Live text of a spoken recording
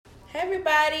Hey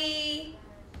everybody!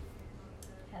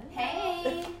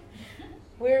 Hey!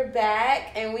 We're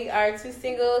back and we are too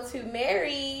single, too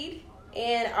married.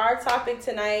 And our topic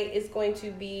tonight is going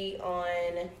to be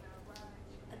on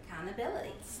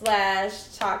Accountability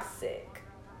 / toxic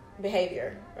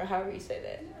behavior, or however you say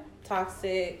that.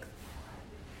 Toxic,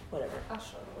 whatever. I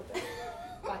struggle with that.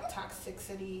 Like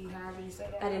toxicity, however you say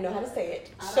that. I didn't know how to say it,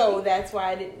 so that's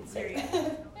why I didn't say it.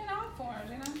 In all forms,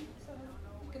 So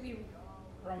it could be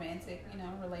romantic,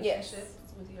 relationships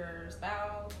with your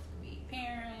spouse, it could be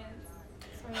parents,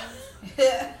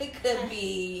 friends. It could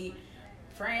be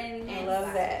friends. I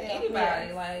love that.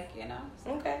 Anybody,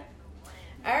 Okay.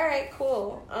 All right,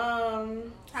 cool.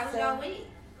 How was y'all week?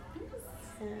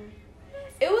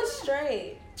 It was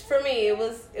straight. For me, it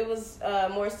was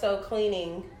more so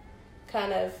cleaning,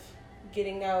 kind of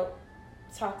getting out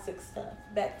toxic stuff,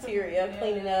 bacteria,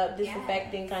 cleaning up,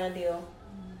 disinfecting kind of deal.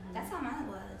 That's how mine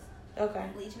was. Okay.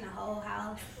 Bleaching the whole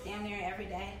house, damn near every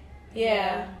day.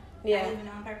 Yeah. Not even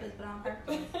on purpose, but on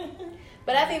purpose.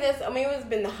 But I think it's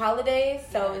been the holidays,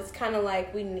 so it's kind of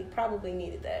like we probably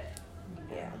needed that.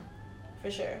 Yeah,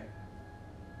 for sure.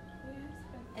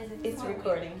 It's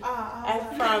recording.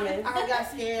 I promise. I got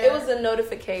scared. It was a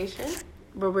notification,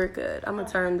 but we're good. I'm gonna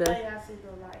turn the. I see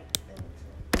the light.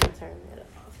 I'm gonna turn that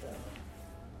off.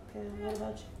 Okay, what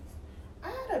about you? I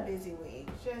had a busy week,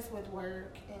 just with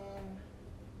work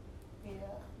and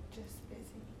just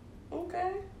busy.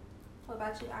 Okay. What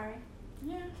about you, Ari?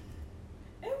 Yeah.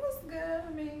 It was good.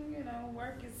 I mean,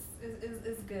 work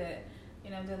is good.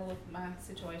 Dealing with my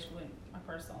situation with my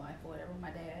personal life or whatever with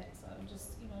my dad. So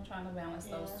just, trying to balance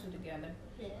those two together.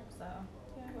 Yeah. So,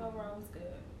 overall it was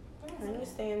good. I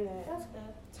understand that. That's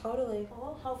good. Totally.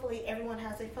 Well, hopefully everyone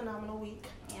has a phenomenal week.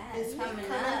 Yes, It's coming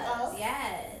up. up.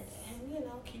 Yes. And,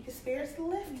 keep your spirits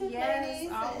lifted, Yes,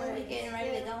 ladies. always. We're getting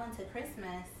ready to go into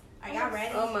Christmas. Are y'all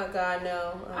ready? Oh my God,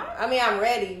 no. I mean, I'm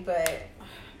ready, but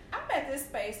I'm at this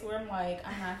space where I'm like,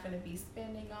 I'm not going to be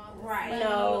spending all this Right. money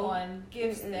No. on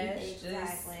gifts that's Exactly.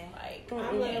 just like,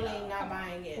 I'm literally not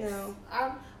buying gifts. No.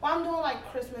 I'm doing like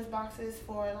Christmas boxes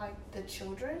for like the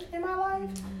children in my life.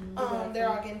 They're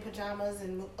all getting pajamas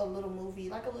and a little movie,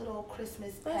 like a little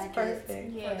Christmas That's package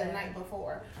perfect. for the night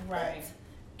before. Right.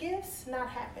 But gifts not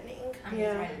happening. I'm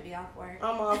just ready to be off work.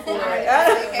 I'm all for Right.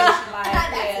 it. Vacation life,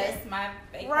 That's yes, my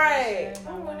vacation. Right.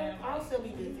 my whatever. I'll still be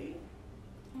busy.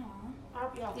 Aw. I'll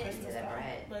be off Get into Christmas the though.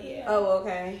 bread. But yeah. Oh,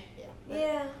 okay. Yeah.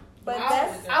 Yeah, but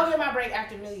I'll get my break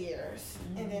after New Year's,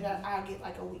 and then I'll get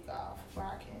like a week off where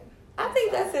I can. I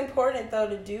think that's important though,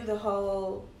 to do the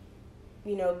whole,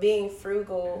 being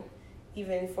frugal,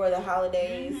 even for the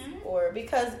holidays, or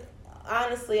because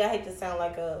honestly, I hate to sound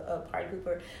like a party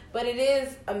pooper, but it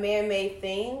is a man-made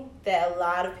thing that a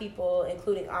lot of people,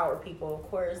 including our people, of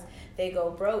course, they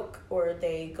go broke or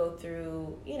they go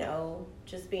through,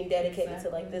 just being dedicated to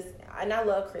like this. And I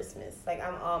love Christmas. Like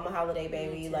I'm a holiday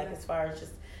baby, like as far as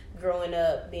just growing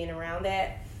up, being around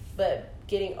that. But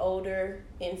getting older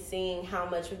and seeing how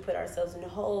much we put ourselves in the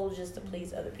hole just to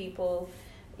please other people.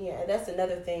 Yeah, that's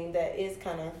another thing that is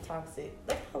kind of toxic.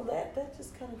 Like how that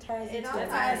just kind of ties It into all it.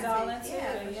 ties all into into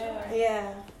it. it, yeah.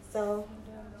 Yeah, so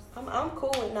I'm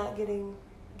cool with not getting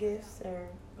gifts or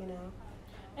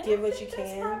And give I what think you that's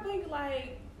can. probably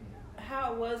like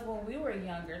how it was when we were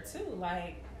younger too.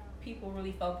 Like people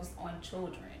really focused on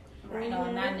children. Right.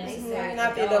 Not necessarily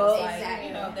Not the adults. adults. Like,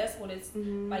 Exactly. that's what it's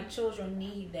like. Children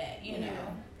need that,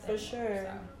 for sure.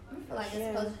 So. I feel like it's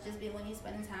supposed to just be when you're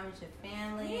spending time with your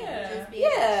family and just be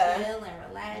Yeah. able to chill and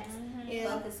relax. Yeah.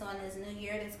 Focus on this new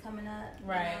year that's coming up.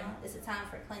 Right. It's a time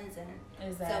for cleansing.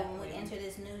 Exactly. So when we enter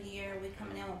this new year, we're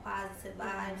coming in with positive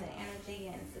vibes and energy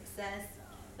and success.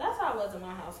 That's how it was in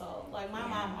my household. Like my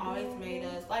mom always made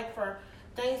us like for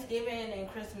Thanksgiving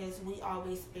and Christmas, we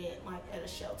always spent like at a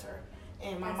shelter.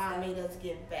 And my mom made us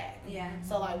give back. Yeah.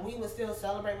 So, like, we would still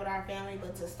celebrate with our family,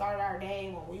 but to start our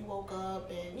day when we woke up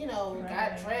and,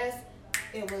 got dressed,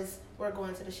 it was, we're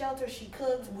going to the shelter. She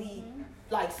cooked. We,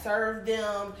 like, served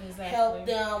them, helped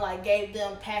them, like, gave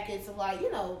them packets of, like,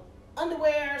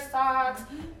 underwear, socks,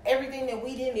 everything that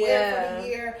we didn't wear for the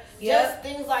year. Just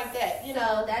things like that,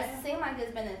 So, that seemed like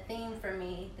it's been a theme for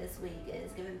me this week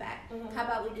is giving back. How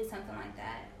about we do something like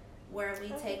that? Where we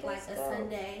take like a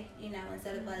Sunday,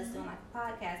 instead of us doing like a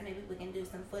podcast, maybe we can do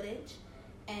some footage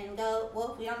and go.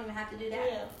 Well, we don't even have to do that.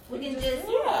 Yeah. We can just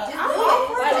do it.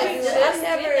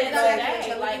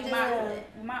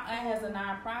 My aunt has a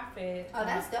nonprofit. Oh,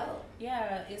 that's dope.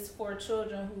 Yeah, it's for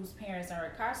children whose parents are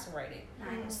incarcerated.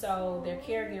 Nice. So their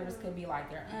caregivers could be like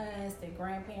their aunts, their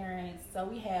grandparents. So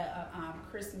we had a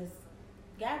Christmas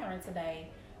gathering today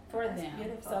for them.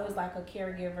 Beautiful. So it's like a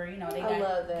caregiver, you know, they I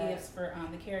love got that. gifts for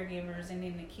the caregivers and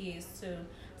then the kids too.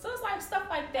 So it's like stuff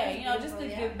like that, you know, just to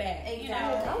give back. Exactly. You know,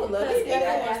 I would love to do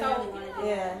that. So,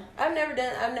 Yeah, I've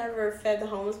never fed the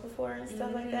homeless before and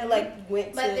stuff like that. Like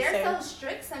went but to. they're so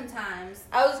strict sometimes.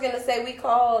 I was gonna say we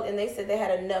called and they said they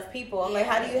had enough people. I'm like,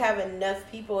 how do you have enough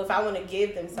people if I want to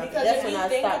give them something? Because That's if when you I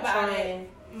think stopped about trying.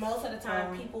 Most of the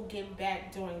time, people give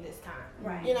back during this time.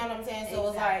 Right. You know what I'm saying? So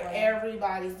it's like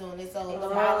everybody's doing it. So the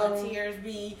volunteers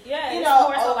be, yeah, you it's know,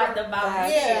 more so like the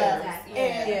volunteers.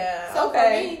 Yeah. Yeah. So okay.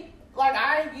 for me, like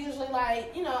I usually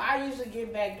I usually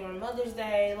give back during Mother's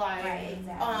Day. Like,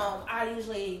 I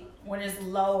usually when it's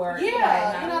lower.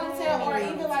 Yeah, like, you know what I'm saying?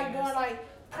 Or even like during like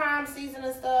prime season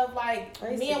and stuff. Like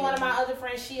me and one of my other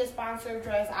friends, she is sponsored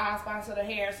dress, I sponsor the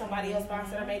hair, somebody else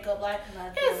sponsor the makeup. Like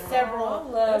there's several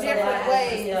different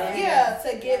ways,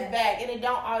 to give back, and it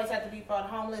don't always have to be for the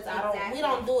homeless. We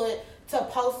don't do it to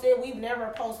post it. We've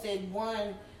never posted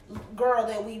one girl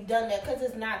that we've done that because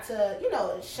it's not to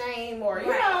shame or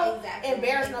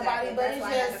embarrass nobody, but it's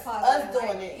just us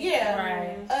doing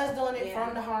it. Us doing it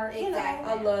from the heart.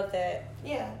 I love that.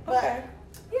 But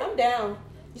I'm down.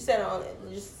 You said on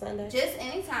just Sunday? Just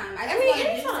anytime. I just want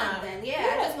to do something. Yeah,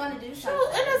 I just want to do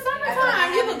something. In the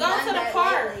summertime, you can go to the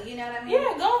park. Lately, you know what I mean?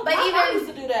 Yeah, go. But I used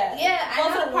to do that. Yeah, go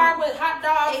to the park with hot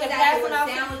dogs and passing out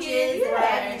sandwiches and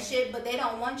having shit, but they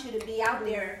don't want you to be out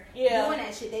there doing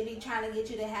that shit. They be trying to get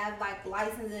you to have like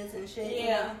licenses and shit.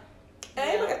 Yeah.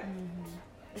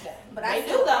 But I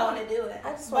still want to do it.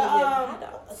 I just want to give hot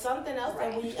dogs. Something else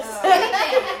that we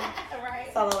right.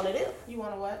 That's all I want to do. You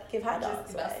want to what? Give hot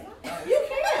dogs. You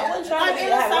can. I wasn't trying to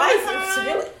have license to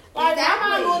do it. Like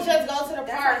my mom will just go to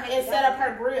the park and set up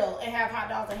her grill and have hot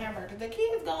dogs and hamburgers. The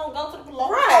kids gonna go to the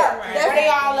local park where they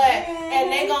all at,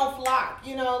 and they gonna flock.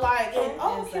 You know, like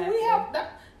can we have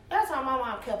that? That's how my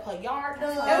mom kept her yard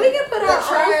done. And we can put our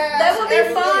own. That would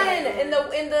be fun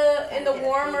in the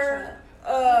warmer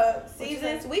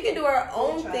seasons. We can do our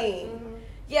own thing.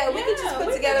 Yeah, we could just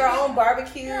put together our own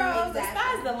barbecue. Girl, the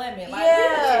sky's the limit. Like, we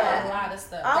can do a lot of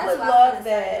stuff. I would love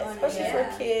that, especially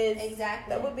for kids.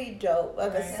 Exactly. That would be dope.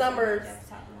 Like a summer.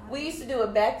 We used to do a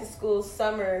back to school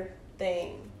summer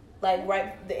thing, like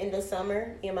right the end of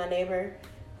summer. Me and my neighbor,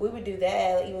 we would do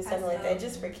that, even something like that,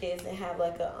 just for kids, and have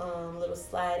like a little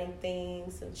sliding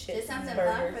thing, some chips, just something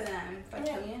burgers. Fun for them,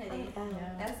 for community.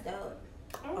 That's dope.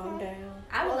 I'm down.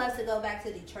 I would love to go back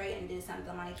to Detroit and do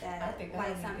something like that. I think that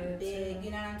like something big, too.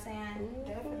 you know what I'm saying?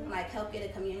 Definitely. Like help get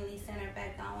a community center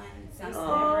back going.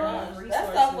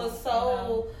 That stuff was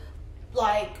so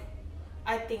like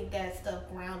I think that stuff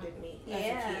grounded me as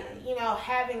a kid. You know,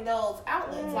 having those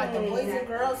outlets like the Boys and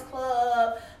Girls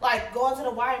Club, like going to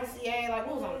the YMCA,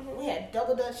 like we had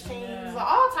double Dutch teams, like,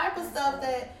 all type of stuff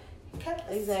that kept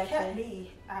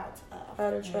me out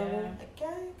of trouble.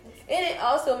 Okay. And it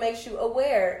also makes you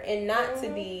aware and not to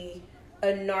be a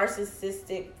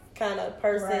narcissistic kind of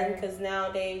person, because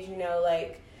nowadays,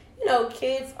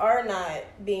 kids are not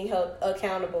being held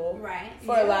accountable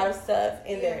for a lot of stuff,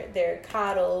 and they're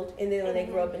coddled, and then when they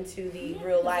grow up into the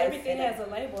real life, everything has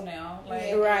a label now, like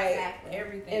exactly.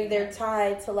 everything, and they're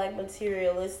tied to like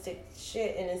materialistic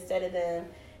shit, and instead of them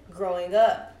growing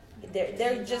up,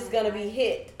 they're just gonna be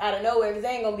hit out of nowhere because they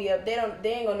ain't gonna be up. They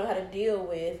ain't gonna know how to deal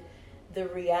with the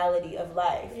reality of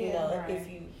life.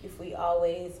 If we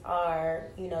always are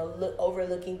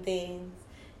overlooking things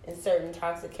and certain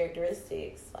toxic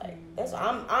characteristics, like that's what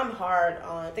I'm hard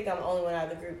on. I think I'm the only one out of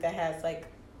the group that has like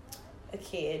a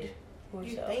kid.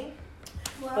 You think?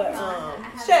 Well, but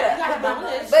shut up.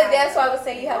 But that's why I was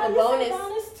saying you have a bonus.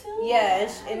 Too. Yeah,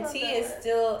 and T is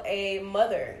still a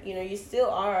mother. You still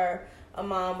are a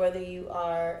mom, whether you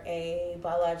are a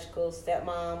biological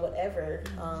stepmom, whatever.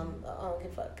 I don't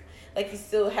give a fuck. Like, you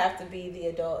still have to be the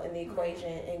adult in the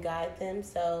equation and guide them.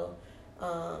 So,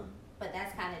 but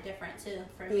that's kind of different too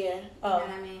for me. Yeah. You know what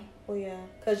I mean? Well, yeah,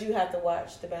 because you have to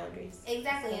watch the boundaries.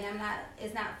 Exactly, and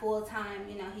it's not full time.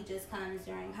 He just comes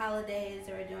during holidays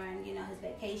or during his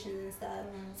vacations and stuff.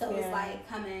 So it's like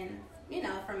coming,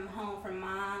 from home from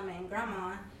mom and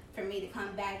grandma for me to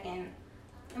come back and.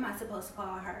 Am I supposed to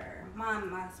call her mom?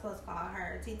 Am I supposed to call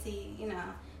her TT?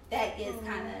 That gets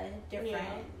kind of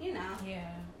different,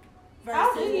 Yeah.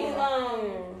 How do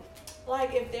you,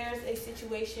 like, if there's a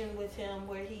situation with him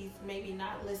where he's maybe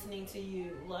not listening to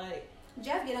you, like...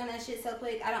 Jeff get on that shit so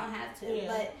quick, I don't have to.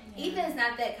 But Ethan's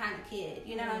not that kind of kid,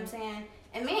 you know what I'm saying?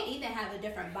 And me and Ethan have a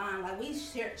different bond. Like, we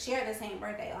share the same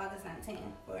birthday, August 19th.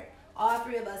 Where all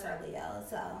three of us are Leo,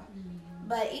 so...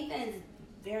 But Ethan's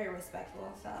very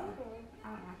respectful, so... I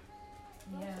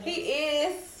don't know. Yeah. He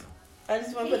is. I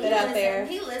just want to put that out there.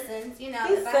 He listens, He's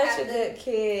such a good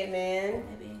kid, man.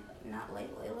 Maybe. No, not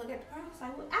lately. Look at the price.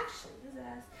 Like, well, actually, this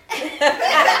is.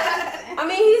 I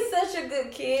mean, he's such a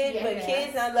good kid, Yeah, but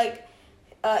kids not like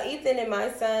Ethan and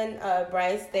my son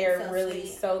Bryce. They're So really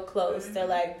sweet. so close. Mm-hmm. They're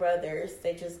like brothers.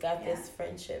 They just got this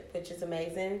friendship, which is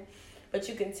amazing. But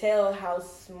you can tell how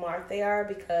smart they are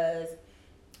because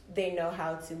they know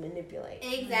how to manipulate.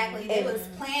 Exactly. They was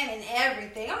planning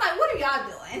everything. I'm like, what are y'all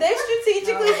doing? They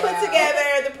strategically put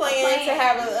together the plan to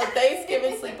have a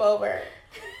Thanksgiving sleepover.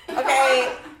 Okay,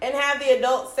 and have the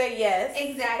adults say yes.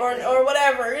 Exactly. Or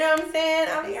whatever. You know what I'm saying?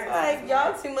 I was like,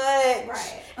 y'all too much.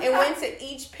 Right. And went to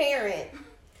each parent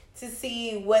to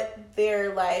see what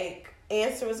their like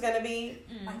answer was gonna be.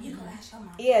 Like, you gonna ask your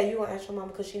mom. Yeah, you gonna ask your mom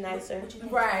because she's nicer. What you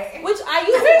think? Right. Which I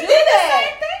used to do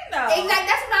that. Exactly.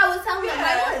 That's what I was telling them.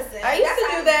 Like, listen. I used that's to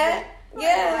how do you that. Like,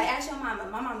 Yeah. ask your mama.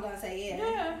 My mom gonna say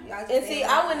yeah. Y'all just And say see, it.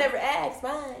 I would never ask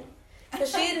mine. Cause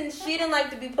she didn't like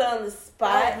to be put on the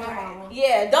spot. My mama.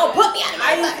 Yeah, don't put me on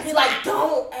I my used to be like,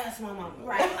 don't ask my mama.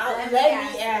 Right. Let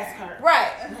me ask her. Right.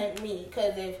 Let me.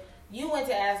 Because if you went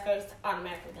to ask her, it's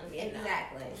automatically going to be a no.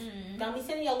 Exactly. Don't be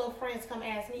sending your little friends come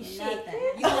ask me shit. Nothing.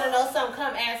 You want to know something,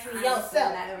 come ask me I ain't seen yourself.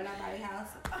 that over nobody's house.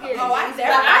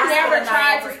 I never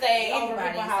tried to stay over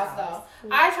anybody's people's house, though.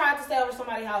 I tried to stay over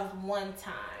somebody's house one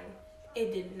time.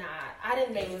 It did not. I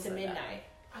didn't make it to midnight.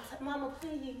 I was like, Mama,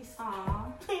 please. Aw.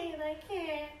 Please, I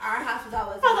can't. Our house was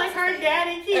always. I was like, her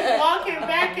daddy keeps walking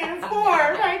back and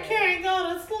forth. I can't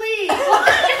go to sleep. Oh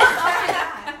my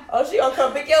god. Oh, she gonna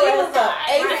come pick your ass up.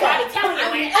 Everybody ASAP. telling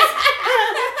your ass.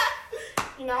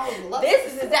 You know, I was loving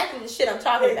This is exactly the shit I'm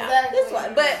talking about. Exactly. This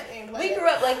one. But we grew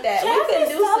up like that. Jasmine We couldn't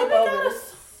do Sullivan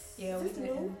sleepovers. Yeah, we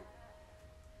did.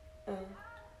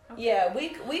 Yeah,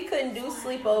 we couldn't do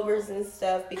sleepovers and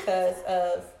stuff because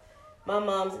of my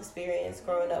mom's experience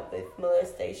growing up with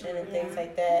molestation and things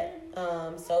like that.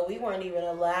 So we weren't even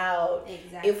allowed.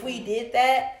 Exactly. If we did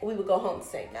that, we would go home the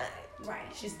same night. Right.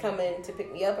 She's coming to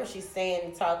pick me up, or she's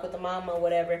staying to talk with the mama or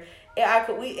whatever.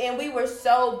 And we were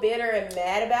so bitter and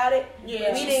mad about it.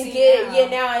 Yeah. We didn't get it. Yeah,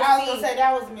 now I I was see. gonna say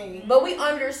that was me. But we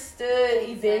understood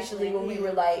eventually when we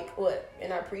were like, what,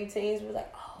 in our preteens, we were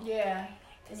like, oh, Yeah.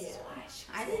 this is why she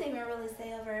I didn't even really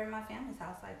stay over at my family's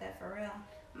house like that for real.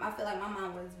 I feel like my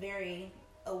mom was very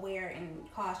aware and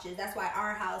cautious. That's why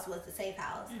our house was the safe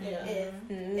house. Yeah.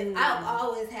 If I've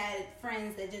always had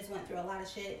friends that just went through a lot of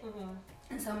shit. Mm-hmm.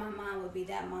 And so my mom would be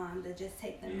that mom to just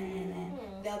take them in,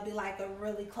 and they'll be like a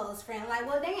really close friend. Like,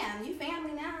 well, damn, you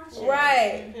family now. Shit.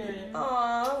 Right. Mm-hmm.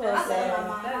 Aw, I I love love my that.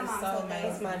 mom. That My is mom's so so amazing.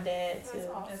 That's my dad, too.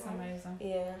 That's amazing.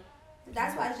 Yeah.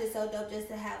 That's why it's just so dope just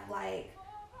to have like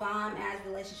bomb ass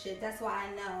relationship. That's why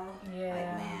I know, Yeah.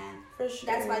 like, man, For sure.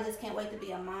 that's why I just can't wait to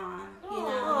be a mom. You know,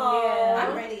 Aw.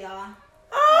 I'm ready, y'all.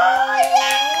 Oh,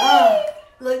 yeah.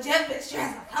 Look, Jeff is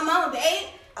stressed. Come on, babe.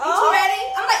 You Oh.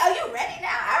 ready? I'm like, are you ready now?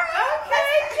 All right.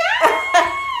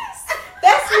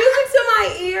 That's music to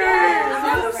my ears.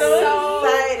 Yeah, I'm so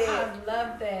I excited.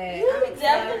 love that. You're I'm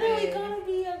definitely excited. gonna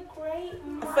be a great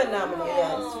mom. Phenomenal,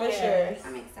 yes, for sure.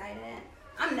 I'm excited.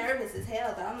 I'm nervous as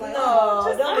hell though. I'm like,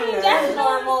 No, don't be nervous. That's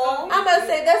normal. I'm about to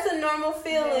say that's a normal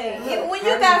feeling. Yeah. When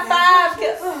you got 5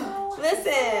 kids,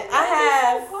 listen,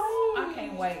 I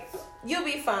can't wait. you'll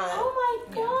be fine. Oh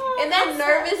my god. And that I'm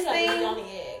nervous so- thing- on the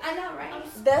edge. I know,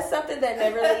 right? That's something that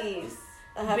never leaves.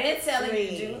 I have Been to telling you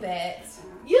agree. to do that.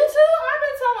 You too? I've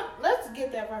been telling. Let's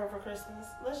get that for her for Christmas.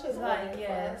 Let's just Like, order it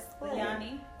yes, for her.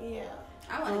 Yanni. Yeah.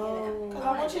 I want to get it. Because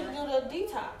I want you to do the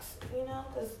detox, you know,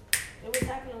 because it was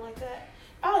happening like that.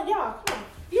 Oh, y'all, come on.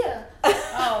 Yeah.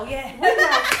 Oh, yeah. We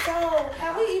like, so,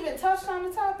 have we even touched on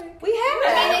the topic? We I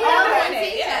have. mean, they never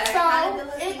Okay. teach us.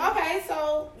 So, Accountability.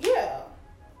 so, yeah.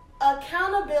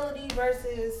 Accountability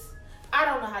versus, I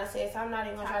don't know how to say it, so I'm not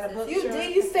even going to try to butcher You it.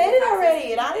 did. You said it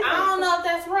already, and I didn't. I don't know if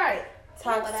that's right.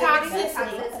 Toxicity.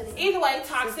 Toxicity. Either way,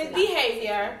 toxic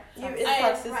behavior. It's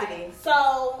And- toxicity.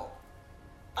 So,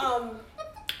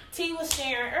 T was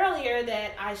sharing earlier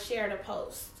that I shared a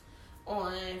post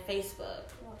on Facebook,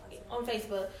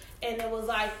 and it was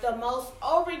like the most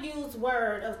overused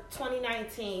word of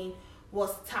 2019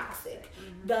 was toxic.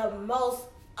 The most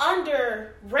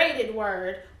underrated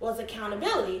word was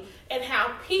accountability, and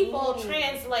how people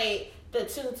translate the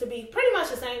two to be pretty much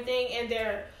the same thing, and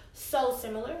they're so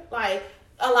similar. Like,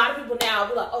 a lot of people now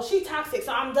be like, oh, she toxic,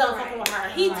 so I'm done fucking with her.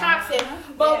 He toxic,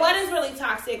 but what is really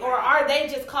toxic? Or are they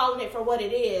just calling it for what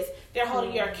it is? They're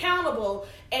holding you accountable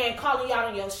and calling you out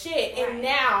on your shit. And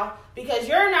now, because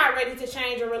you're not ready to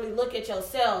change or really look at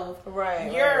yourself,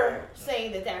 you're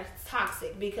saying that that's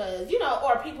toxic because, you know,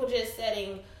 or people just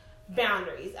setting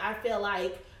boundaries. I feel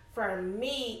like for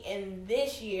me in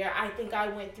this year, I think I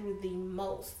went through the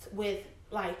most with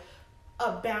like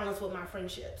a balance with my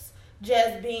friendships.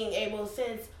 Just being able,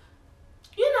 since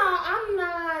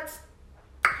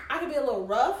I can be a little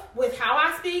rough with how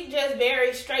I speak, just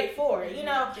very straightforward,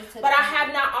 but I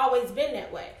have not always been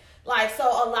that way. Like, so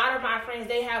a lot of my friends,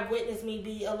 they have witnessed me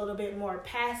be a little bit more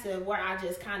passive, where I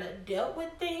just kind of dealt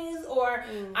with things, or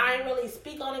I ain't really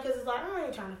speak on it because it's like, I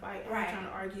ain't trying to fight. I ain't trying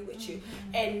to argue with you.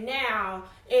 And now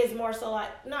it's more so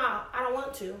like, nah, I don't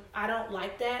want to. I don't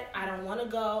like that. I don't want to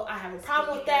go. I have a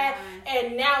problem with that.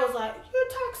 And now it's like, you're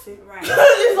toxic. Right.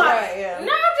 It's like,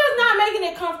 now I'm just not making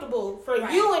it comfortable for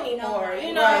you anymore,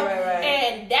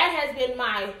 And that has been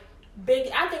my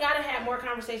I think I done had more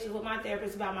conversations with my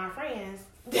therapist about my friends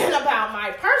than about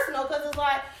my personal, because it's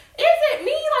like, is it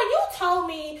me? Like, you told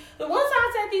me that once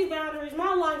I set these boundaries,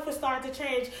 my life would start to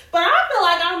change. But I feel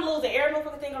like I'm losing every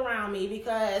motherfucking thing around me,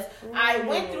 because I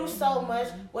went through so much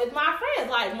with my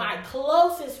friends, like my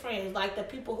closest friends, like the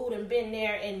people who done been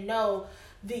there and know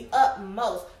the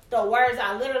utmost. The words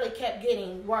I literally kept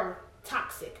getting were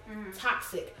toxic,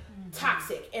 toxic,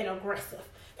 and aggressive.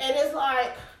 And it's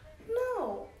like,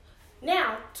 no.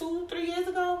 Now, 2-3 years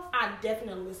ago, I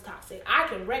definitely was toxic. I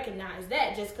can recognize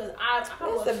that just because I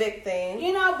was. It's a big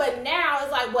thing. But now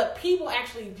it's like what people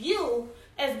actually view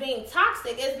as being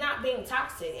toxic is not being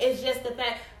toxic. It's just the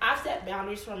fact I've set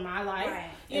boundaries for my life.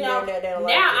 Right. Now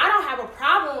I don't have a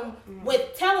problem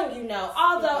with telling you no,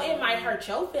 although it might hurt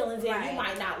your feelings and you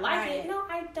might not like it. No,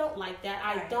 I don't like that.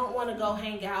 I don't want to go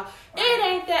hang out. It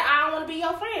ain't that I don't want to be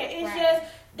your friend. It's just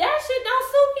that shit don't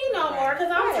suit me no more, because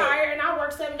I'm tired and I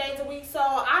work 7 days a week, so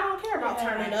I don't care about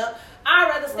turning up. I'd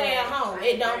rather stay at home.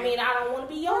 It don't mean I don't want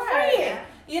to be your friend.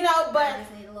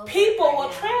 But people will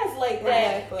translate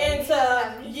that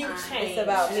into you change. It's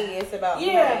about me. It's about me.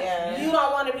 You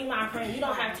don't want to be my friend. You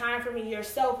don't have time for me. You're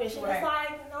selfish. And it's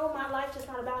like, no, my life's just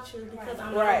not about you, because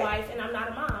I'm not a wife and I'm not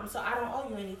a mom, so I don't owe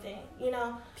you anything. I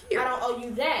don't owe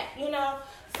you that.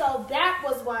 So that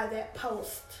was why that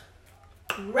post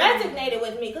resonated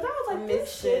with me, because I was like,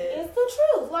 this shit is the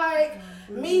truth. Like,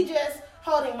 me just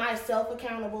holding myself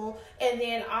accountable, and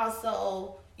then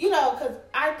also, because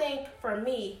I think for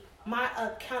me, my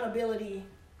accountability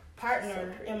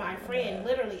partner and my friend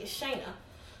literally is Shayna.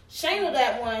 Shayna,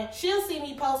 that one, she'll see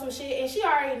me post some shit, and she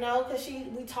already know, because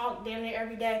we talk damn near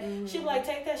every day. She'll be like,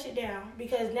 take that shit down,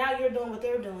 because now you're doing what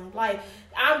they're doing. Like,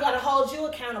 I'm going to hold you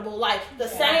accountable. Like, the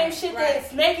same shit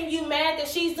that's making you mad that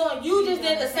she's doing, you just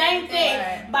did the same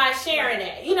thing by sharing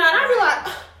it. And I be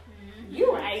like,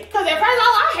 you right. Because at first,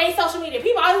 I hate social media.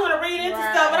 People always want to read into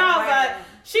stuff, but I was like,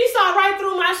 she saw right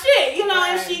through my shit,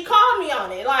 and she called me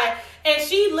on it. Like, and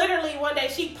she literally, one day,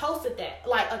 she posted that,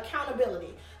 like,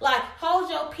 accountability. Like, hold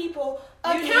your people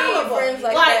accountable.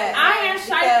 Like iron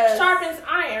sharpens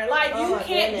iron. Like, you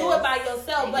can't do it by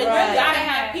yourself, but you gotta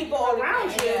have people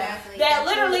around you that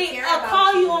literally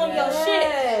call you on your shit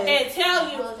and tell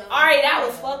you, all right, that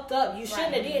was fucked up. You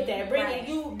shouldn't have did that.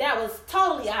 That was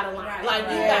totally out of line. Like,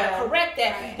 you gotta correct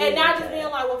that. And not just being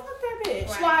like, well, fuck that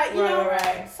bitch.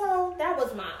 Like, so that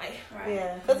was mine.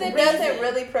 Yeah. Because it doesn't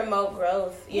really promote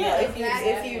growth.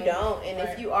 If you don't, and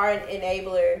if you are an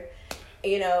enabler,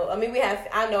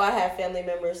 I know I have family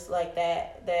members like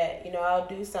that, I'll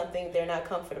do something, they're not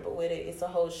comfortable with it. It's a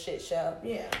whole shit show.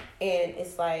 Yeah. And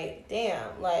it's like,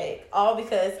 damn, like, all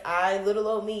because little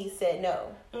old me said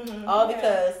no. All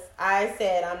because I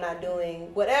said I'm not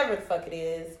doing whatever the fuck it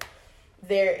is.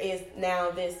 There is now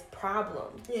this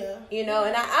problem. Yeah.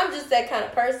 And I'm just that kind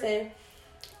of person.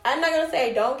 I'm not going to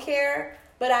say I don't care,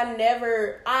 but I'll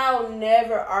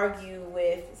never argue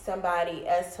with somebody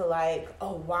as to like,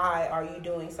 oh, why are you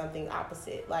doing something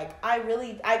opposite? Like, I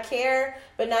care,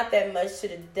 but not that much to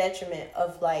the detriment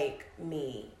of like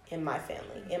me and my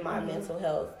family and my mental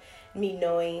health. Me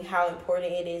knowing how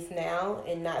important it is now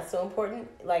and not so important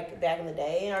like back in the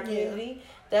day in our community.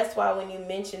 That's why when you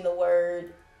mention the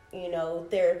word,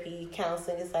 therapy,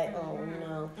 counseling, it's like,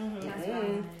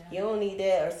 you don't need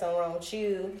that, or something wrong with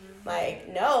you. Like,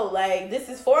 no, like, this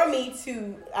is for me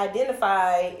to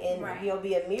identify and,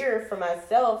 be a mirror for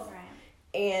myself.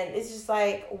 And it's just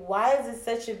like, why is it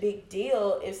such a big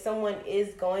deal if someone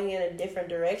is going in a different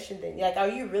direction than, like, are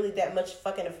you really that much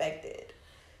fucking affected?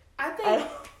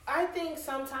 I think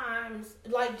sometimes,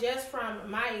 like, just from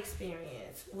my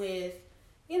experience with,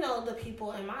 the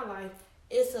people in my life,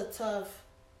 it's a tough,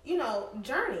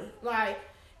 journey. Like,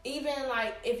 even,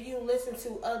 like, if you listen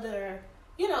to other,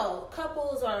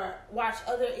 couples or watch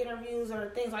other interviews or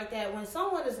things like that, when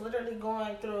someone is literally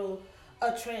going through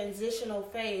a transitional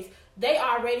phase, they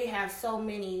already have so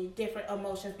many different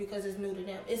emotions because it's new to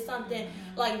them. It's something,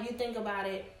 like, if you think about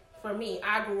it, for me,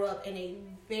 I grew up in a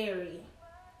very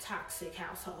toxic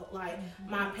household. Like,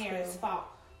 my parents fought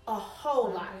a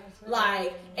whole lot.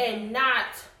 Like, and not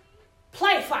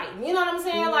play fighting. You know what I'm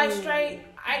saying? Like straight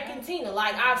Ike and Tina.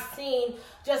 Like I've seen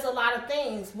just a lot of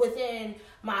things within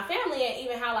my family, and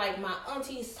even how like my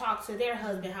aunties talk to their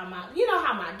husband, how my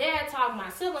dad talk, my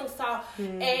siblings talk,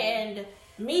 and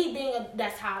me being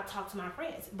that's how I talk to my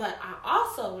friends. But I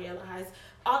also realized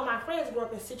all of my friends grew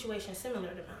up in situations similar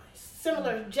to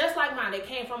mine. Just like mine. They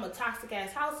came from a toxic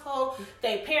ass household.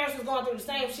 Their parents was going through the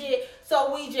same shit.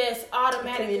 So we just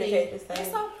automatically communicate the same.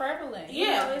 It's so prevalent. Yeah.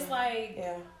 You know, it's like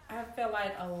I feel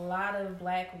like a lot of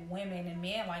black women and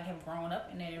men like have grown up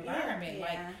in that environment. Yeah.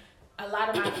 Like a lot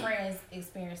of my friends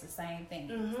experience the same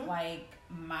thing. Like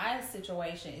my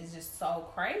situation is just so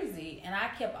crazy, and I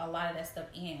kept a lot of that stuff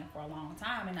in for a long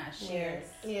time and not shared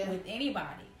with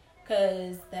anybody.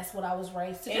 Because that's what I was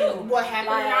raised to do. What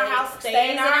happened in our house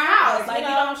stays in our house. Like, you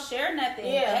don't share nothing.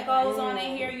 Yeah. That goes on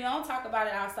in here. You don't talk about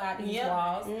it outside these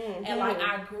walls. And, like,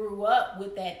 I grew up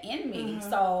with that in me.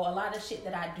 So, a lot of shit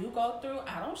that I do go through,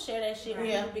 I don't share that shit with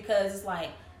you because it's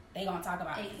like, they gonna talk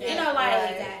about it. You know,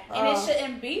 like, and it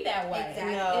shouldn't be that way.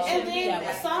 Exactly. No. It shouldn't And be then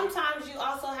that way. sometimes you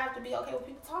also have to be okay with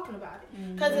people talking about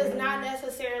it. Because it's not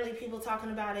necessarily people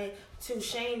talking about it to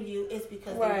shame you. It's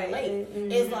because they relate.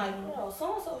 It's like, oh,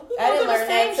 so-and-so. I didn't learn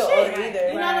that till older either.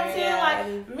 You know what I'm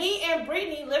saying? Like, me and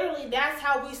Brittany, literally, that's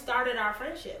how we started our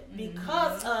friendship.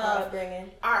 Because of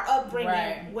our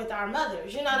upbringing with our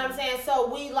mothers. You know what I'm saying?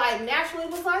 So we, like, naturally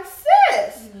was like,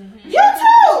 sis, you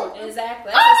too.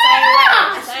 Exactly.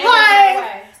 That's the same way. Same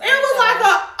way. It was like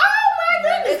oh my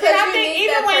goodness. And I think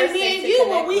even when me and you,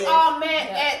 when we all met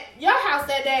at your house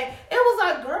that day, it was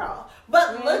like, girl.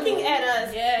 But looking at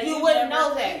us, you wouldn't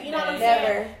know that. You know what I'm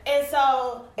saying? And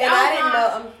so, I didn't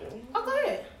know. Oh, go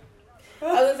ahead. I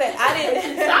was gonna say I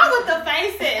didn't. Stop with the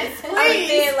faces, please. I was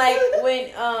saying, like,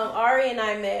 when Ari and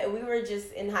I met, we were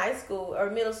just in high school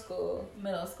or middle school. We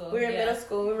were in middle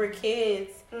school. We were kids,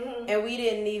 and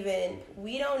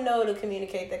we don't know to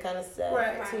communicate that kind of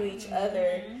stuff to each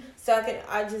other. So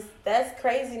that's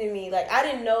crazy to me. Like, I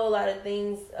didn't know a lot of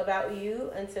things about you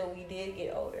until we did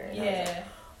get older. And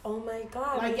oh my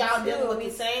God. Like, y'all dealing with the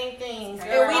same things.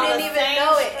 And we didn't even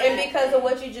know it. And because of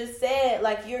what you just said,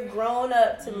 like, you're grown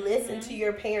up to listen to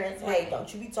your parents. Hey,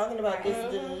 don't you be talking about this,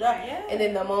 and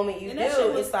then the moment you do,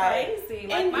 it's like, crazy.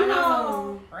 Like, and you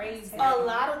know, crazy. A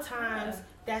lot of times,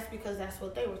 that's because that's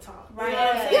what they were taught. Right.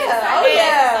 You know what I'm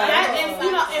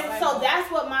saying? And so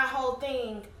that's what my whole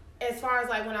thing, as far as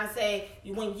like when I say,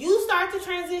 when you start to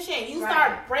transition, you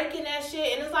start breaking that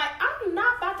shit, and it's like, I'm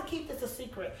not about to keep this a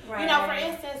secret. You know, for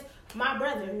instance, my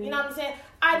brother, you know what I'm saying?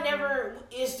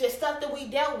 It's just stuff that we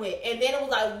dealt with. And then it was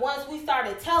like, once we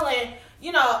started telling,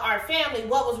 you know, our family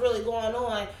what was really going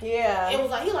on, it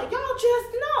was like, y'all just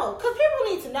know. Because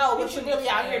people need to know what you're really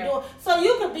out here doing. So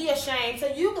you could be ashamed, so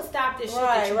you could stop this shit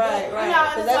that you're doing. You know,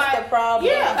 and it's that's like, the problem.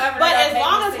 Yeah, but as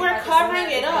long as we're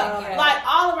covering it up, Okay. like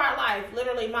all of our life,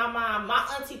 literally my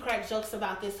auntie cracked jokes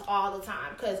about this all the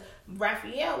time. Because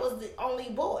Raphael was the only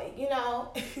boy, you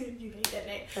know. You hate that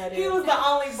name. He was the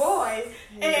only boy.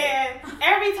 And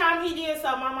every time he did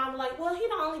something, my mom was like, well, he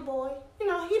the only boy. You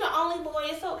know, he the only boy.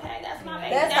 It's okay. That's my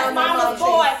baby. That's mama's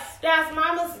boy. That's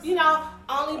mama's, you know,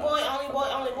 only boy.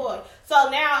 So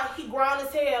now he grown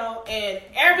as hell, and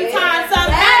every time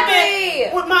something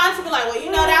happened, with mom to be like, well,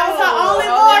 you know, that was her only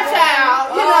boy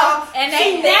child. You know, and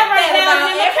she never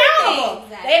held him accountable.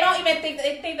 Exactly. They don't even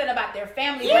think that about their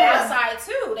family, but outside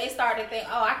too. They start to think,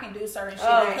 oh, I can do certain shit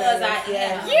because I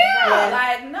am.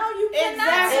 Like, no, you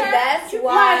cannot. And that's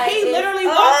why like, he literally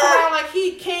walks around like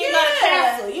he king of the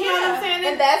castle. You know what I'm saying?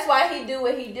 And that's why he do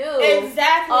what he do.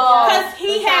 Exactly. Because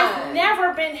he has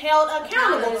never been held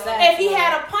accountable. Exactly. If he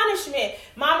had a punishment,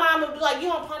 my mom would be like, you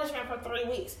on punishment for 3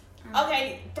 weeks.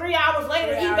 Okay, 3 hours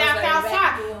later, he back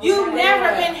outside. You've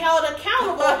never been held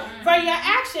accountable for your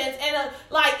actions. And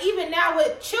like, even now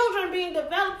with children being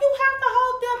developed, you have to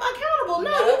hold them accountable.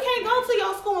 No, you can't go to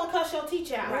your school and cuss your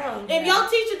teacher out. If your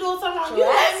teacher doing something wrong, you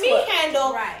let me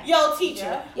handle your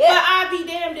teacher. But I'd be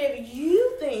damned if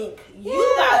you think you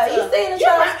got to.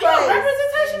 You're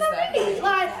representation of me.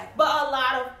 Like, but a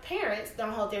lot of parents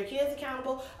don't hold their kids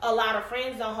accountable. A lot of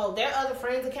friends don't hold their other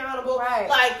friends accountable.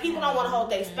 Like, people don't want to hold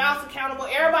their spouse accountable.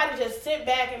 Everybody just sit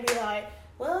back and be like,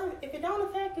 well, if it don't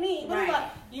affect me, but like,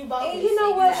 you both. And you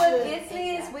know what gets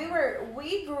me is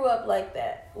we grew up like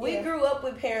that. We grew up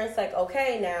with parents like,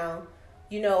 okay, now,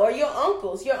 you know, or your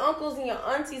uncles and your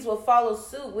aunties will follow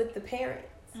suit with the parents.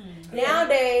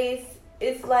 Nowadays,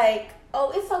 it's like,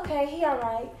 oh, it's okay, he all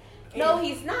right. No,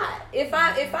 he's not. If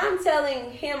I'm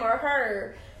telling him or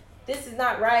her, this is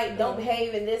not right, don't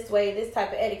behave in this way, this type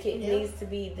of etiquette needs to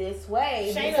be this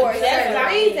way for a certain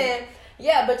reason.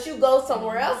 Yeah, but you go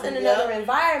somewhere else in another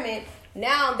environment,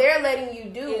 Now they're letting you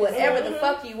do whatever the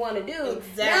fuck you want to do.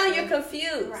 Exactly. Now you're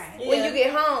confused Right. when you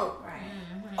get home. Right.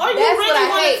 Or you That's really what I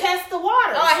want hate. to test the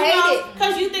waters. Oh, I hate it.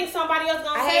 Because you think somebody else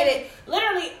gonna I say hate it.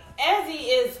 Literally,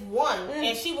 Ezzy is one,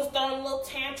 and she was throwing a little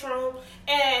tantrum,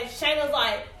 and Shayna's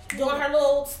like doing her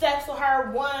little steps for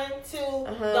her 1, 2,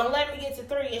 don't let me get to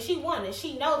 3, and she won it.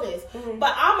 She know this,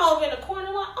 but I'm over in the corner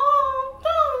like, oh,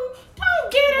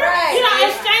 don't get her. Right. You know,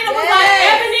 and Shayna was like,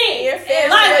 Ebony, You're fair.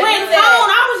 like Sure, when do Tone,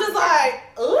 that. I was just like,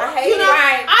 ooh, I hate you know,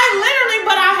 it. I literally,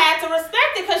 but I had to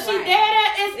respect it because she Right. dead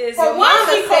at Is it. For your one, mama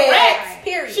she said, correct.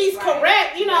 period. She's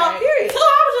correct, you know. Right. Period. Two,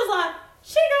 I was just like,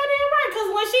 she goddamn right. Because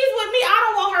when she's with me, I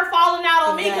don't want her falling out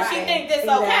on me because she Exactly. think this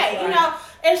Exactly. okay, you know.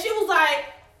 And she was like,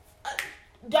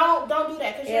 don't do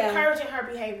that because you're Yeah. encouraging her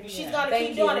behavior. She's gonna Thank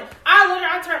keep doing you. it.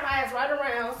 I turned my ass right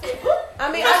around.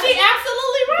 I mean, Because she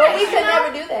absolutely right. but we you could know?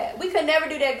 never do that. We could never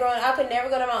do that growing up. I could never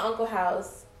go to my uncle's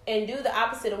house and do the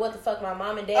opposite of what the fuck my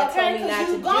mom and dad Okay, told me not because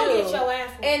to you gonna do. get your ass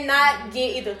whooped. And not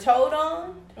get either told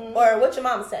on or what your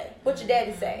mama say, what your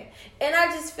daddy say. And I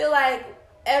just feel like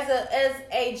as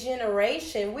a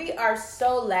generation, we are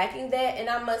so lacking that, and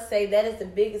I must say that is the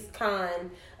biggest con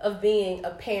of being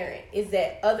a parent is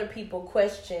that other people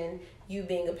question you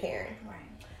being a parent. Right.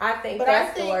 I think But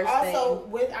that's I think the worst also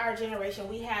thing. with our generation,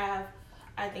 we have,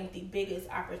 I think, the biggest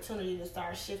opportunity to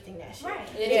start shifting that shit. Right.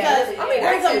 Yeah. Because I mean,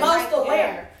 we're the that's most just-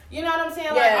 aware. You know what I'm saying?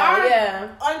 Like Yeah,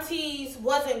 our aunties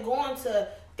wasn't going to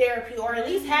therapy or at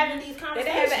least having these They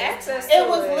conversations. didn't have access to It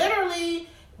was literally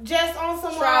just on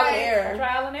some Trial like, and error.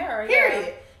 trial and error.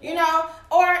 period. You know,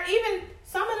 or even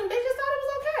some of them they just thought it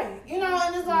was okay. You know,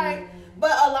 and it's like,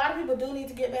 but a lot of people do need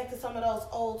to get back to some of those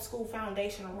old school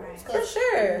foundational rules. For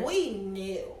sure. We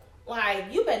knew. Like,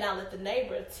 you better not let the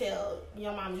neighbor tell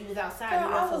your mom you was outside. Girl,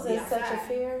 you I was was supposed to in be such a outside.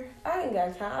 fear. I ain't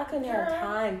got time. I couldn't have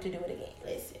time to do it again.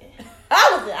 Listen.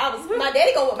 I was. My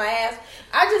daddy gonna whip my ass.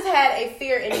 I just had a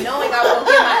fear in knowing I was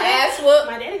gonna get my ass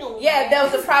whooped. My daddy gonna Yeah, there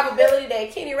was a probability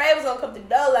that Kenny Ray was gonna come through the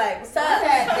door like, what's up?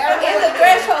 Okay, In the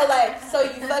threshold, like, so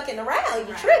you fucking around,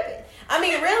 you tripping. I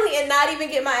mean, really, and not even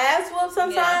get my ass whooped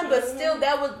sometimes, but still,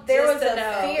 there was Just a to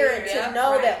know. fear Yeah, to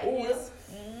know right. that, ooh, it's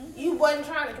You wasn't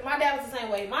trying to. My dad was the same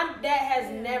way. My dad has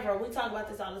never. We talk about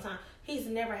this all the time. He's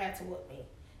never had to whoop me.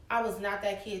 I was not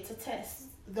that kid to test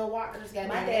the waters. My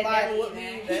Goddamn. dad Like, never whooped me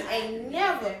he either. ain't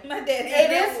never. My dad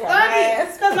It is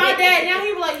funny because my dad now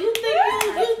he be like, you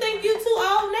think you too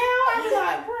old now? I be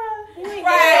like, bruh, you ain't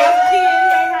Right. as a kid,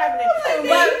 it ain't happening.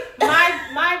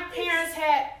 But my parents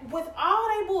had with all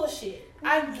they bullshit.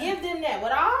 I give them that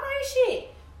with all they shit.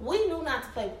 We knew not to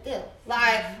play with them.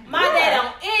 Like my dad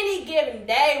on any given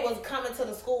day was coming to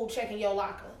the school checking your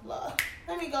locker. Look,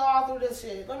 let me go all through this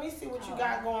shit. Let me see what you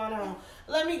got going on.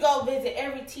 Let me go visit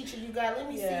every teacher you got. Let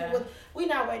me see what we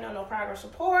not waiting on no progress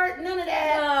report. None of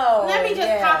that. No, Let me just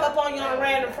yeah. pop up on you on a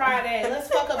random Friday. Let's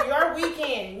fuck up your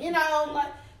weekend. You know, like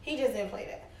he just didn't play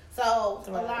that. So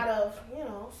a lot of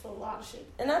a lot of shit.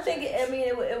 And I think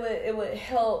it would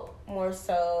help more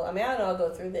so. I mean, I know I'll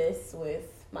go through this with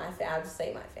I'll just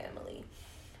say my family,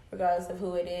 regardless of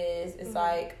who it is. It's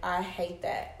like I hate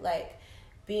that, like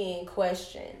being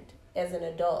questioned as an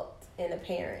adult and a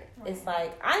parent. Right. It's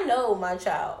like I know my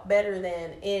child better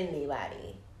than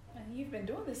anybody. And you've been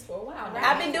doing this for a while now.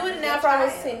 I've been doing it now for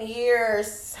almost 10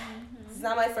 years. It's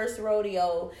not my first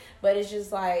rodeo, but it's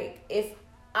just like if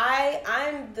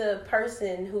I'm the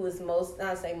person who is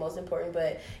not saying most important,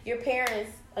 but your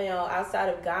parents, outside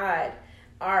of God,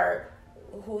 are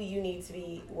who you need to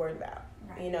be worried about.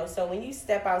 Right. So when you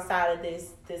step outside of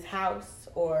this house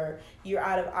or you're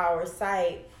out of our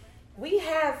sight, we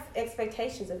have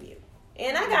expectations of you.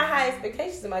 And I got high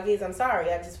expectations of my kids. I'm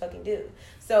sorry, I just fucking do.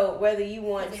 So whether you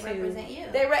want to, represent you.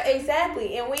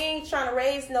 Exactly. And we ain't trying to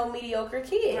raise no mediocre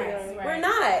kids. Right. We're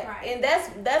not. Right. And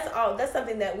that's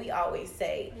something that we always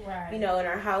say. Right. In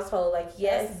our household, like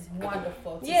yes, that's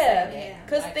wonderful. To say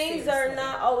because like, things seriously. are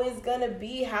not always gonna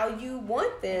be how you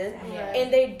want them, Right.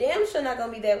 and they damn sure not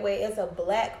gonna be that way as a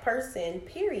black person.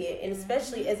 Period. And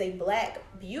especially as a black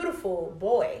beautiful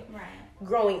boy. Right.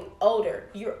 Growing older,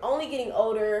 you're only getting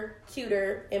older,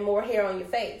 cuter, and more hair on your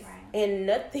face, and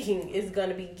nothing is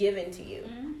gonna be given to you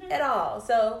at all.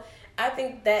 So I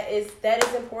think that is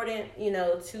important,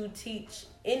 to teach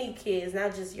any kids,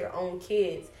 not just your own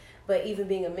kids, but even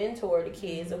being a mentor to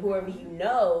kids or whoever you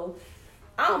know.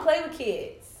 I don't play with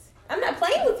kids. I'm not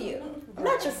playing with you. I'm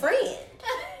not your friend.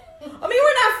 I mean, we're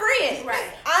not friends. Right.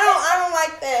 I don't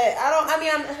like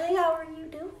that. Hey, how are you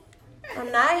doing?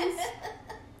 I'm nice.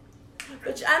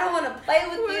 But I don't want to play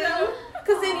with you,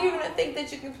 because then you're gonna think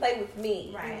that you can play with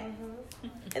me. Right.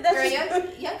 And that's Girl,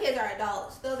 your kids are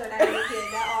adults. Those are not your kids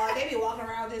at all. They be walking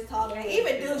around just talking.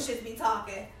 Even dudes should be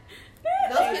talking.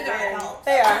 Those kids are adults.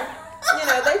 They are. You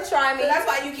know, they try me. So that's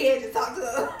why you can't just talk to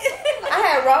them. I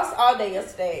had Ross all day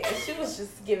yesterday, and she was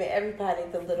just giving everybody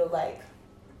the little, like,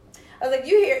 I was like,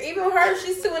 you hear, even her,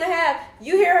 she's 2.5.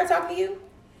 You hear her talking to you?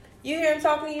 You hear him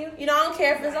talking to you? You know, I don't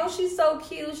care if it's, oh, she's so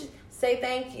cute. Say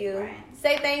thank you. Right.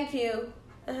 Say thank you.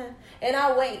 And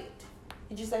I'll wait.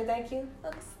 Did you say thank you?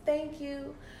 Oh, thank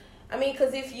you. I mean,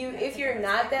 because if you're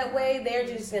not that way, they're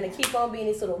just going to keep on being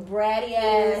these little bratty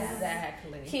ass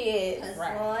kids.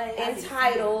 Right.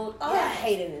 Entitled. Oh, I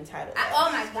hated entitled. Oh,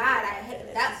 my God. I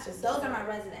hate that. Those are my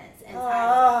residents. Entitled.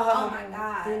 Oh, my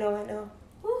God. You know, I know.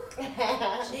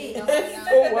 Jeez.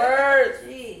 The words.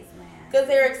 Jeez, man. Because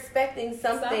they're expecting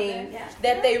something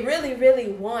that they really,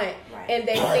 really want, and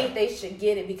they think they should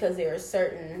get it because they're a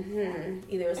certain,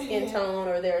 either a skin tone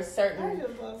or they're a certain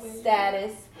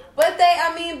status. But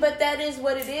that is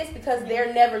what it is because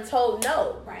they're never told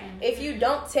no. Right. If you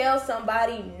don't tell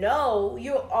somebody no,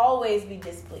 you'll always be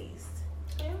displeased.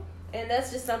 Yeah. And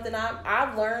that's just something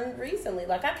I've learned recently.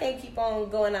 Like, I can't keep on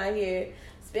going out here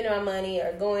spending my money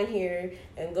or going here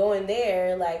and going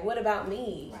there. Like, what about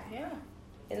me? Right. Yeah.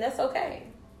 And that's okay.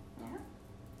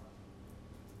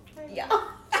 Yeah.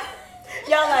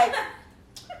 Y'all like,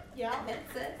 yeah.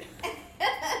 That's it.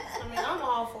 I mean, I'm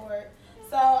all for it.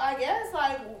 So I guess,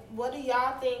 like, what do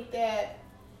y'all think that,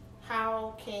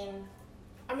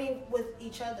 with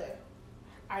each other,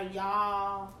 are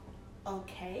y'all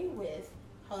okay with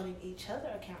holding each other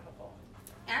accountable?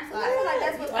 Absolutely. I feel like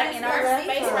that's what like in our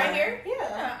space right here.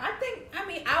 Yeah.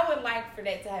 I would like for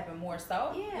that to happen more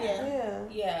so.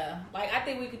 Yeah. Like, I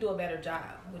think we could do a better job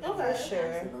with Okay. for sure.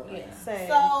 Absolutely. Yeah. Same.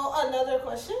 So another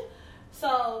question.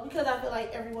 So because I feel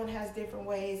like everyone has different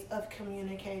ways of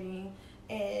communicating,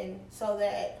 and so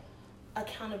that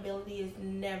accountability is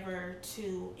never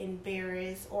to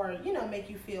embarrass or make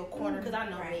you feel cornered. Because I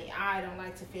know me, I don't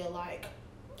like to feel like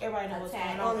everybody knows what's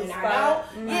going on and I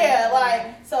don't. Yeah,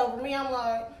 like so for me, I'm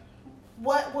like,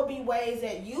 what would be ways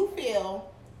that you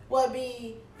feel would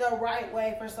be the right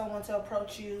way for someone to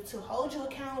approach you, to hold you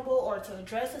accountable, or to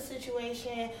address a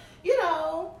situation,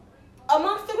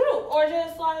 amongst the group, or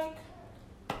just like.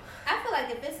 I feel like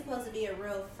if it's supposed to be a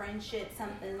real friendship,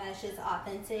 something that's just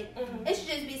authentic, it should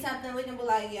just be something we can be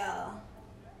like, yo,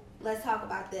 let's talk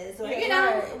about this. Or,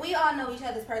 we all know each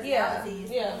other's personalities.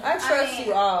 Yeah. I trust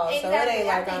you all, exactly, so it ain't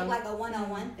like I think like a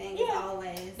one-on-one thing is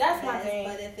always that's my best, thing.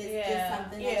 but if it's just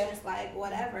something that's just like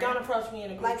whatever. Don't approach me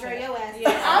in a group like chat. your ass. I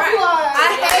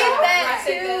hate that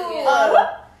too.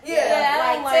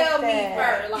 Tell me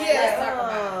first. Like, let's talk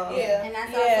about it. Yeah. And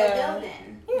that's also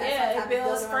building. It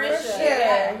builds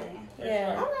friendship.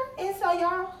 Yeah. Okay. And so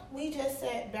y'all, we just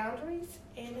set boundaries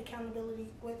and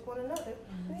accountability with one another.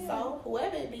 Mm-hmm. So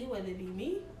whoever it be, whether it be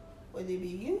me, whether it be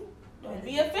you, don't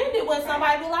be offended when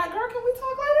somebody be like, "Girl, can we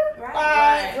talk later?"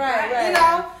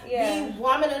 Right. Be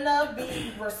woman enough,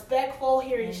 be respectful,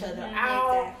 hear each other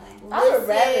out. Exactly. I would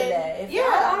rather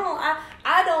that.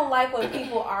 I don't like when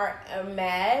people are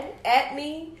mad at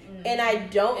me and I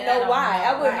don't know why.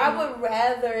 I would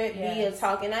rather it be a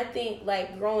talk. And I think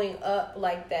like growing up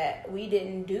like that, we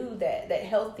didn't do that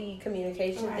healthy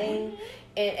communication thing.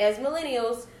 And as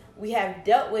millennials, we have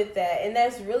dealt with that, and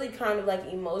that's really kind of like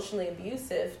emotionally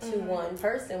abusive to one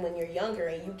person when you're younger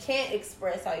and you can't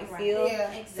express how you feel.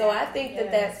 Yeah, exactly. So I think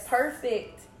that's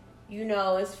perfect.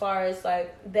 As far as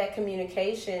like that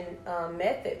communication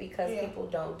method, because people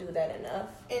don't do that enough.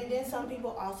 And then some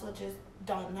people also just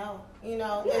don't know.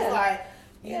 It's like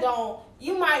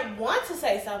you might want to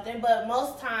say something, but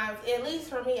most times, at least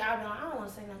for me, I don't want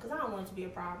to say nothing because I don't want it to be a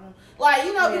problem. Like,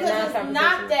 because it's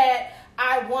not that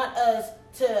I want us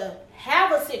to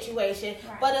have a situation,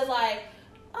 but it's like,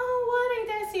 oh, well, it ain't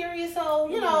that serious. So,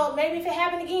 maybe if it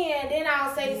happened again, then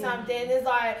I'll say something. It's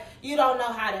like, you don't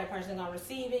know how that person going to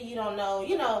receive it. You don't know,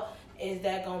 is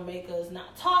that going to make us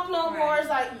not talk no more? It's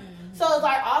like, so it's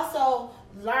like also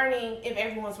learning if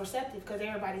everyone's receptive, because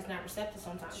everybody's not receptive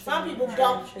sometimes. Some people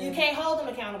don't. You can't hold them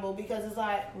accountable because it's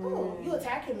like, oh, you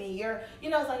attacking me.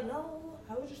 It's like, no,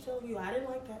 I was just telling you I didn't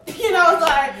like that. It's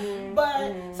like,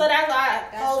 but so that's why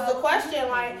I pose the question,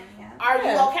 like, are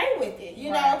you okay with it?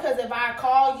 Because if I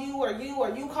call you or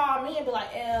you call me and be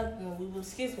like, when we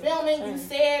was filming, you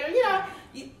said, or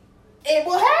it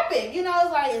will happen.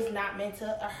 It's like it's not meant to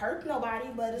hurt nobody,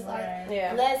 but it's like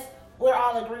we're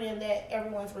all agreeing that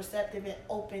everyone's receptive and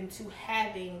open to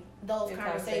having those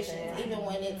conversations, even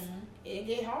when it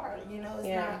get hard. It's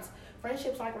not.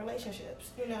 Friendships like relationships,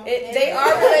 they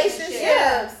are relationships.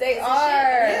 Yeah. They are.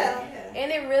 Yeah.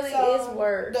 And it really is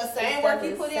work. The same work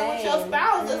you put in with your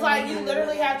spouse. It's like you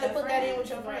literally have to put that in with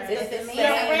your friends. It's the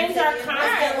your friends are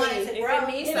constantly. If it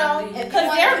means you know, something.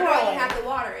 because they're to grow, growing. you have to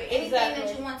water it. Anything Exactly.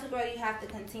 that you want to grow, you have to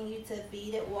continue to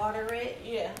feed it, water it,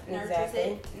 Yeah. nurtures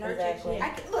it, nurtures Exactly. it. I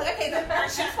can't.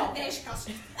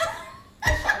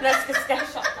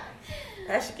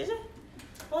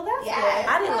 Well, that's Yeah. good.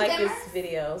 I didn't like Dimmer. this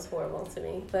video. It's horrible to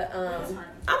me. But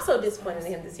I'm so disappointed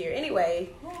in him this year. Anyway.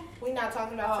 We're not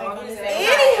talking about Oh, taking he this.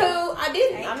 said- Anywho, I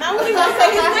didn't. I'm not really gonna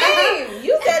say his name.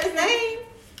 You said his name.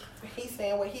 He's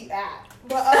saying what he at.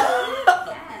 But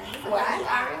Yeah.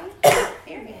 What?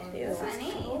 Period. Ew. That's what I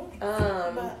need.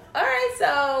 All right,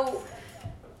 so.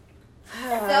 I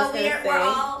was So gonna we're say-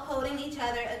 all holding each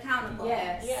other accountable.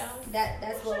 Yes. yeah.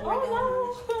 That's what we're Oh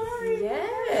doing. no.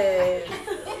 Yes.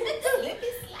 Slippy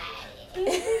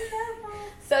slide.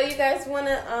 So you guys want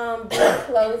to do a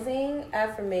closing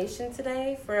affirmation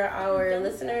today for our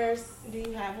listeners? Do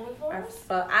you have one for us?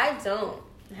 I don't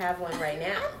have one right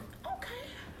now. Okay.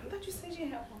 I thought you said you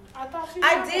had one. I thought you. I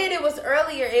had did. It was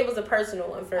earlier. It was a personal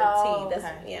one for Oh, T. That's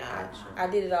okay. yeah. I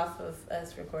did it off of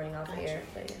us recording off Gotcha. air.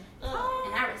 But yeah.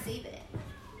 one. And I receive it.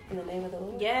 In the name of the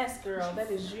Lord. Yes, girl. That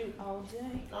is you all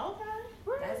day. Okay.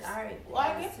 That's all right. Well,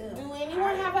 I guess, do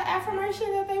anyone have an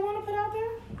affirmation that they want to put out there?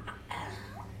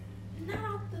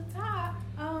 Not off the top.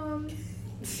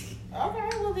 Okay,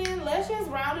 well then let's just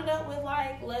round it up with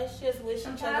let's just wish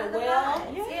each other Positive well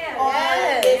vibes. Yeah. on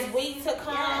Yes. this week to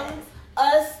come. Yes.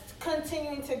 Us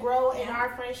continuing to grow in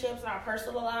our friendships, and our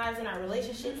personal lives, and our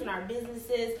relationships, and our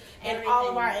businesses, and all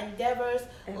of our endeavors.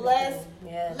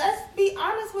 Yes. Let's be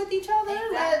honest with each other.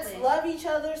 Exactly. Let's love each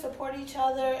other, support each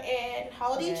other, and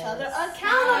hold each Yes. other Oh,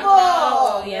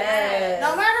 accountable. yes.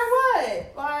 No matter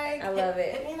what. Like, I love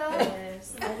it. you know,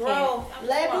 Yes. grow.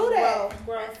 Let's do that.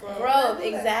 Growth,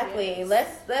 exactly.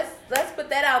 Let's put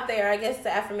that out there. I guess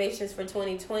the affirmations for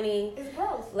 2020. It's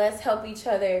growth. Let's help each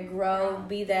other grow.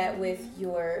 Be that with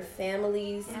your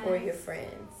families or your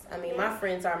friends. I mean, my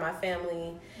friends are my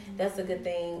family. That's a good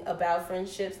thing about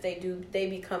friendships. They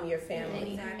become your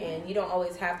family, Exactly. and you don't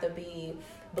always have to be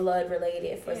blood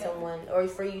related for someone or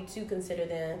for you to consider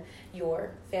them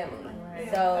your family. Right.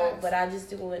 So, but I just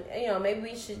do it. Maybe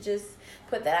we should just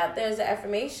put that out there as an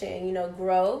affirmation.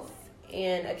 Growth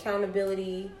and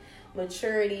accountability,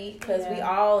 maturity, because we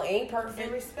all ain't And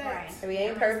perfect. respect. We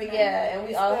ain't perfect, yeah, and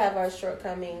we all have our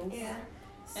shortcomings. Yeah.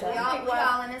 So, We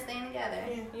all in this thing together.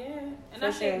 Yeah, and For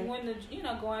I think sure.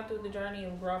 when going through the journey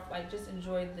of growth, just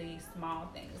enjoy the small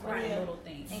things, the Right. little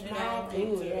things. Small Ooh,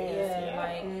 things. yes.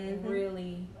 Yeah, Mhm.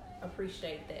 really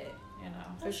appreciate that.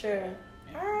 for sure.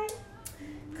 All right.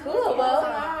 Cool. Well,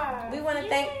 Bye. we want to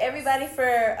thank everybody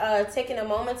for taking a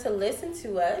moment to listen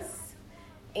to us.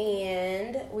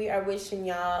 And we are wishing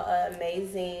y'all an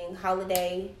amazing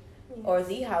holiday or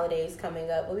the holidays coming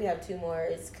up. But we have two more.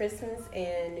 It's Christmas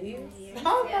and New Year's.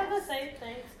 I'm about to say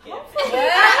Thanksgiving.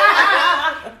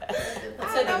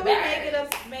 So then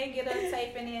we may get a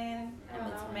taping in.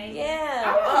 Maybe. Yeah.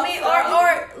 I I mean,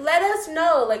 hope or let us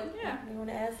know. Like, Yeah. you want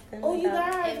to ask them? Oh, you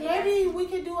about- guys, Yeah. maybe we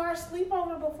could do our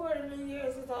sleepover before the New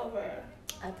Year's is over.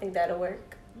 I think that'll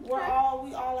work. We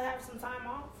all have some time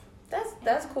off.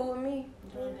 That's cool with me.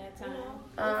 During that You time. know,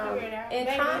 we'll figure it out. And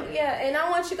Maybe. and I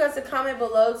want you guys to comment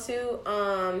below too.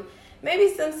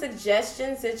 Maybe some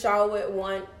suggestions that y'all would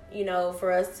want,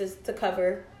 for us to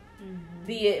cover.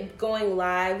 Be it going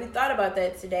live. We thought about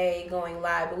that today, going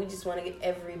live, but we just want to get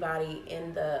everybody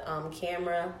in the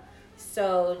camera.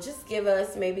 So just give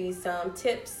us maybe some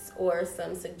tips or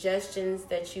some suggestions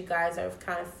that you guys are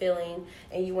kind of feeling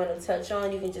and you want to touch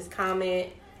on. You can just comment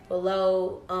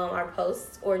below our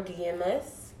posts or DM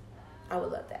us. I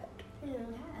would love that.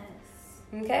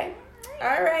 Yes. Okay?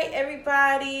 All right,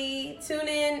 everybody. Tune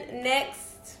in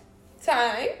next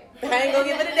time. I ain't going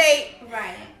to give it a date.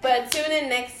 Right. But tune in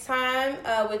next time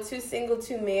with Too Single,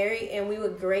 Too Married. And we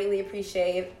would greatly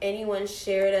appreciate if anyone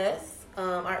shared us.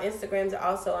 Our Instagrams are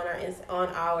also on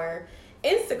our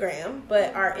Instagram,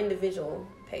 but our individual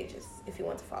pages if you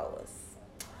want to follow us.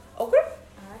 Okay?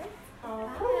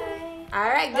 Bye. All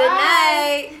right.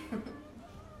 Good night.